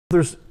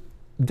There's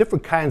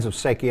different kinds of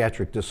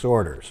psychiatric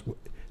disorders.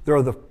 There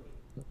are the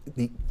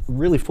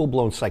really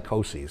full-blown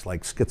psychoses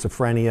like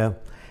schizophrenia,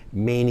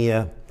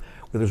 mania,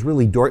 where there's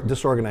really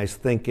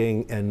disorganized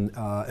thinking,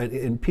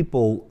 and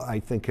people, I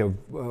think, have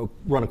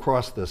run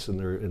across this in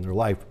their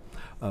life,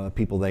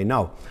 people they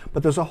know.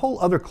 But there's a whole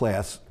other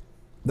class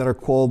that are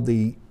called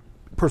the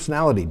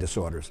personality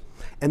disorders,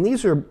 and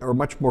these are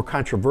much more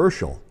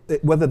controversial,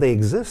 whether they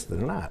exist or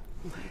not.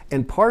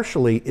 And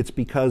partially, it's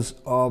because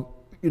of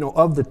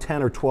the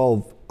 10 or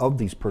 12 of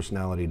these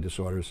personality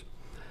disorders,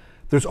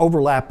 there's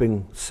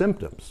overlapping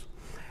symptoms,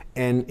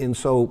 and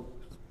so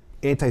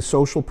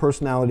antisocial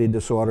personality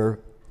disorder,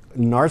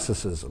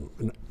 narcissism,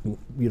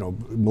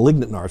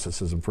 malignant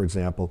narcissism, for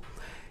example,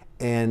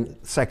 and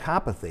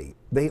psychopathy,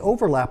 they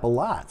overlap a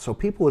lot. So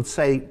people would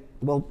say,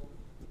 well,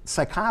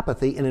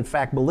 psychopathy and in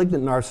fact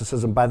malignant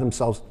narcissism by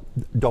themselves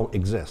don't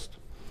exist.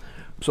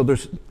 So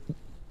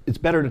it's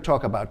better to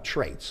talk about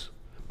traits.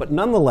 But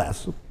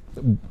nonetheless,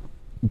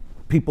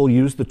 people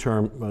use the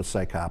term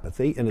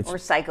psychopathy, and it's or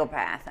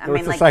psychopath. I or mean,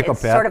 it's like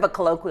psychopath. It's sort of a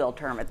colloquial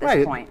term at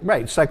this point.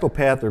 Right,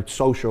 psychopath or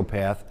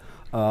sociopath,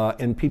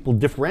 and people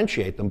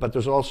differentiate them. But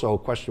there's also a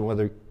question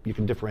whether you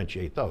can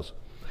differentiate those.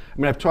 I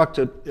mean, I've talked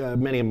to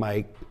many of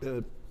my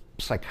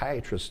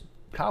psychiatrist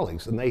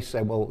colleagues, and they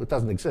say, "Well, it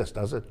doesn't exist,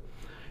 does it?"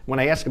 When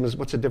I ask them,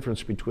 "What's the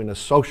difference between a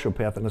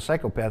sociopath and a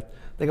psychopath?"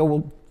 They go,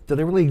 "Well, do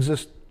they really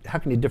exist? How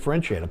can you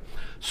differentiate them?"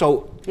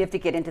 So you have to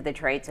get into the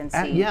traits and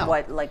see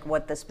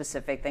what the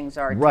specific things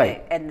are.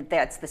 Right. And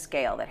that's the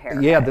scale that Hare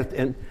had.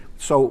 And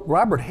so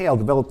Robert Hale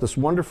developed this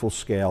wonderful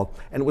scale,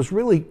 and it was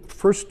really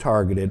first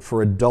targeted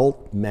for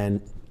adult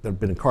men that have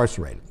been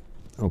incarcerated.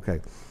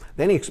 Okay.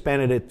 Then he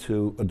expanded it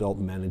to adult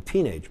men and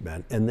teenage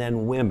men, and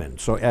then women.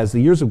 So as the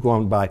years have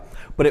gone by,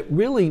 but it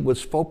really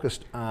was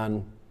focused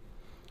on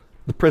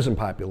the prison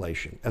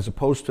population as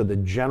opposed to the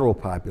general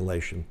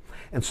population.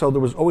 And so there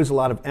was always a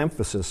lot of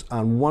emphasis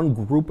on one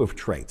group of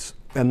traits,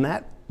 and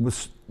that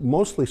was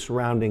mostly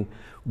surrounding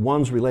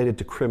ones related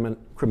to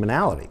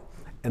criminality.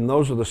 And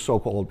those are the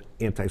so-called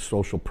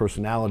antisocial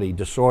personality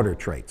disorder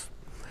traits.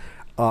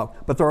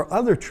 But there are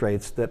other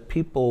traits that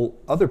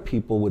other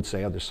people would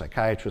say, other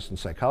psychiatrists and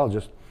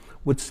psychologists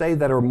would say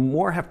that are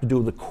more have to do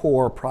with the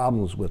core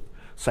problems with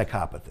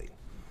psychopathy.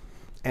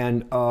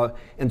 And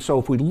so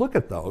if we look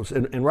at those,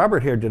 and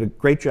Robert Hare did a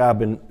great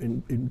job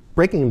in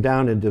breaking them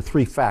down into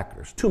three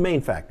factors, two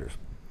main factors.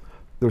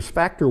 There's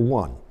factor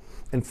one,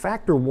 and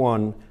factor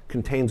one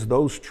contains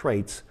those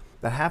traits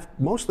that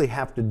mostly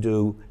have to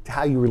do to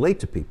how you relate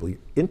to people,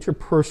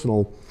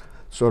 interpersonal,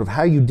 sort of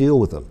how you deal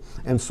with them.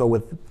 And so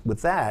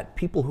with that,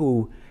 people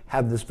who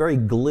have this very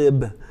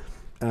glib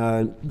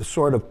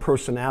sort of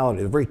personality,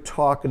 they're very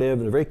talkative,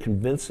 and they're very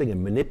convincing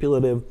and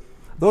manipulative,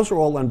 those are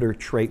all under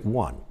trait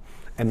one.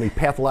 And the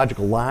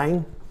pathological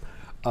lying,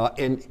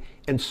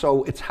 and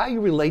so it's how you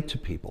relate to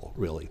people,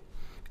 really,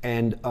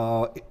 and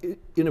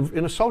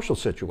in a social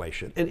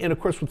situation, and of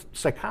course with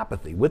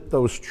psychopathy, with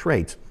those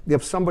traits, you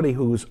have somebody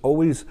who's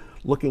always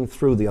looking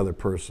through the other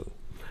person.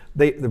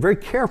 They're very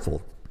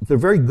careful. They're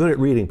very good at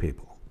reading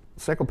people.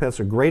 Psychopaths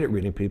are great at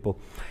reading people,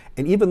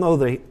 and even though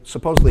they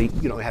supposedly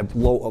have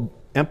low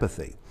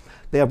empathy,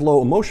 they have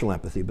low emotional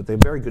empathy, but they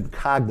have very good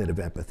cognitive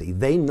empathy.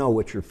 They know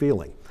what you're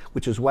feeling,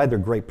 which is why they're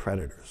great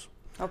predators.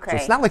 Okay. So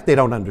it's not like they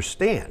don't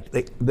understand.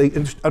 They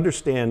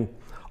understand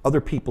other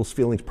people's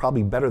feelings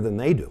probably better than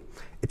they do.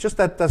 It's just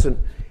that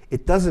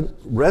it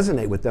doesn't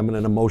resonate with them in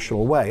an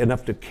emotional way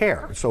enough to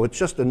care. So it's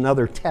just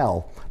another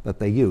tell that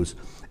they use.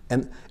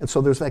 And so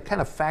there's that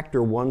kind of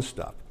factor one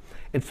stuff.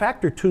 And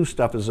factor two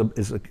stuff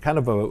is a kind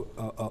of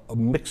a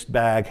mixed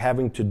bag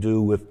having to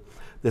do with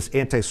this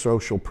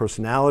antisocial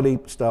personality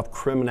stuff,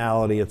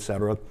 criminality,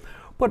 etc.,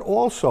 but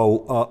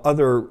also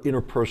other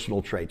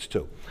interpersonal traits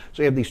too.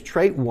 So you have these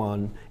trait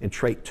one and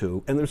trait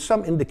two, and there's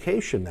some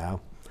indication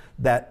now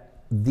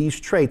that these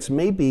traits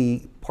may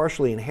be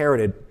partially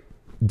inherited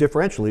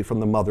differentially from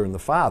the mother and the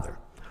father.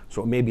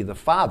 So it may be the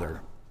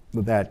father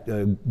that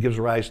gives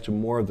rise to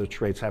more of the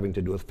traits having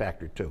to do with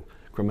factor two,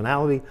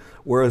 criminality,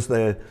 whereas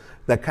that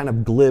kind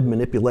of glib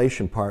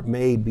manipulation part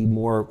may be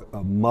more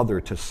mother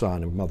to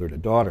son and mother to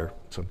daughter,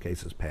 in some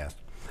cases past.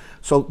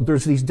 So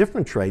there's these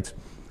different traits,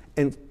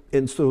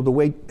 and so the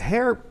way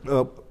Hare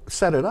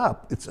set it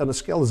up, it's on a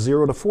scale of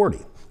 0 to 40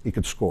 you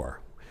could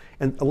score.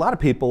 And a lot of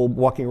people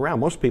walking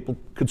around, most people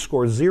could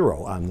score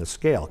 0 on this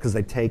scale because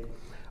they take,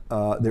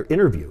 they're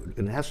interviewed.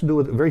 And it has to do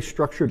with a very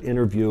structured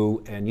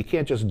interview, and you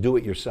can't just do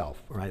it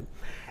yourself, right?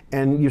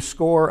 And you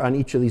score on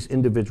each of these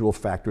individual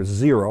factors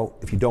 0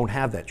 if you don't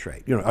have that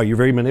trait. Are you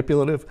very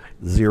manipulative?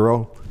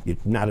 0,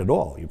 not at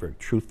all. You're very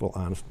truthful,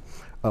 honest.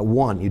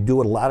 1, you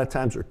do it a lot of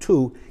times, or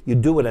 2, you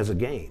do it as a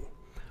game.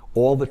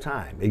 All the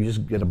time. You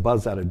just get a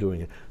buzz out of doing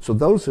it. So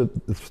those are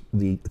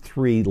the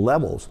three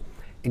levels.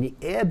 And you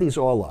add these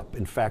all up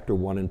in factor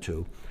 1 and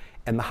 2,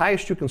 and the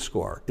highest you can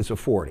score is a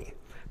 40.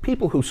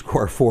 People who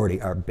score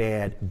 40 are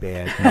bad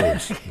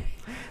news.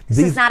 This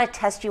is not a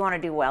test you want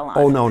to do well on.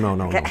 Oh, no.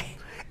 Okay.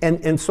 No.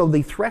 And so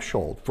the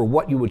threshold for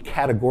what you would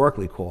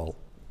categorically call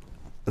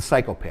a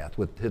psychopath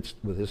with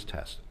his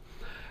test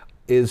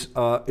is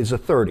a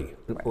 30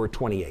 or a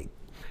 28.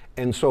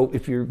 And so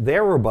if you're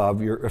there or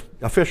above, you're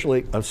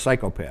officially a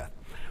psychopath.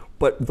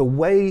 But the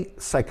way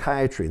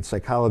psychiatry and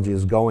psychology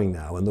is going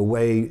now, and the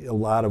way a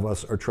lot of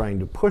us are trying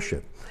to push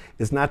it,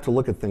 is not to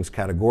look at things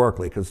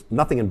categorically, because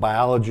nothing in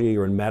biology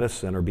or in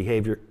medicine or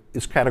behavior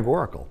is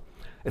categorical.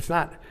 It's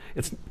not,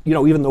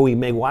 even though we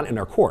may want it in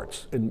our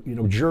courts,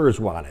 and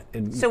jurors want it.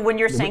 And, so when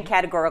you're saying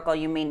categorical,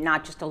 you mean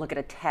not just to look at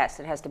a test,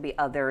 it has to be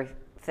other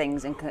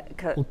things.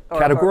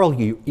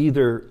 Categorically,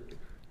 either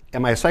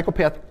am I a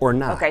psychopath or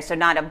not? Okay, so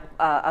not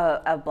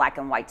a black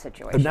and white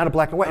situation. Not a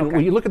black and white. Okay. And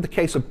when you look at the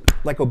case of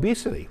like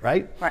obesity,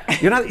 right?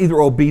 Right. You're not either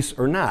obese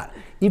or not,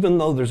 even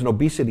though there's an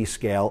obesity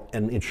scale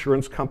and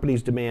insurance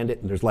companies demand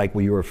it, and there's like,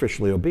 well, you're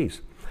officially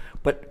obese.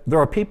 But there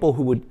are people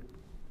who would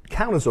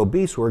count as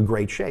obese who are in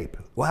great shape.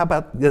 Well, how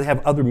about they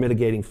have other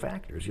mitigating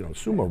factors?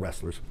 Sumo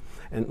wrestlers,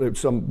 and there's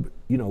some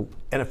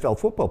NFL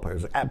football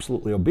players are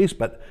absolutely obese,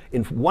 but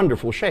in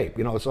wonderful shape.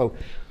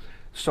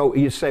 So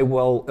you say,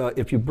 well,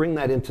 if you bring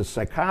that into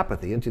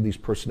psychopathy, into these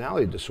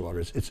personality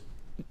disorders,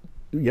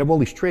 you have all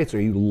these traits.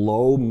 Are you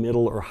low,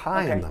 middle, or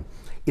high in them?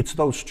 It's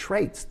those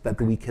traits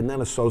that we can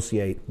then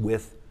associate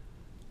with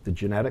the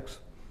genetics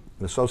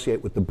and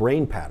associate with the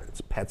brain patterns,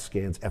 PET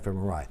scans,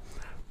 fMRI.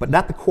 But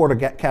not the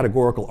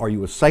categorical, are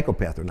you a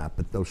psychopath or not,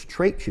 but those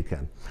traits you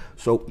can.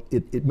 So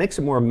it makes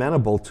it more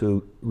amenable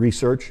to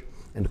research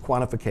and to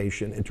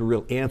quantification and to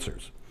real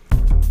answers.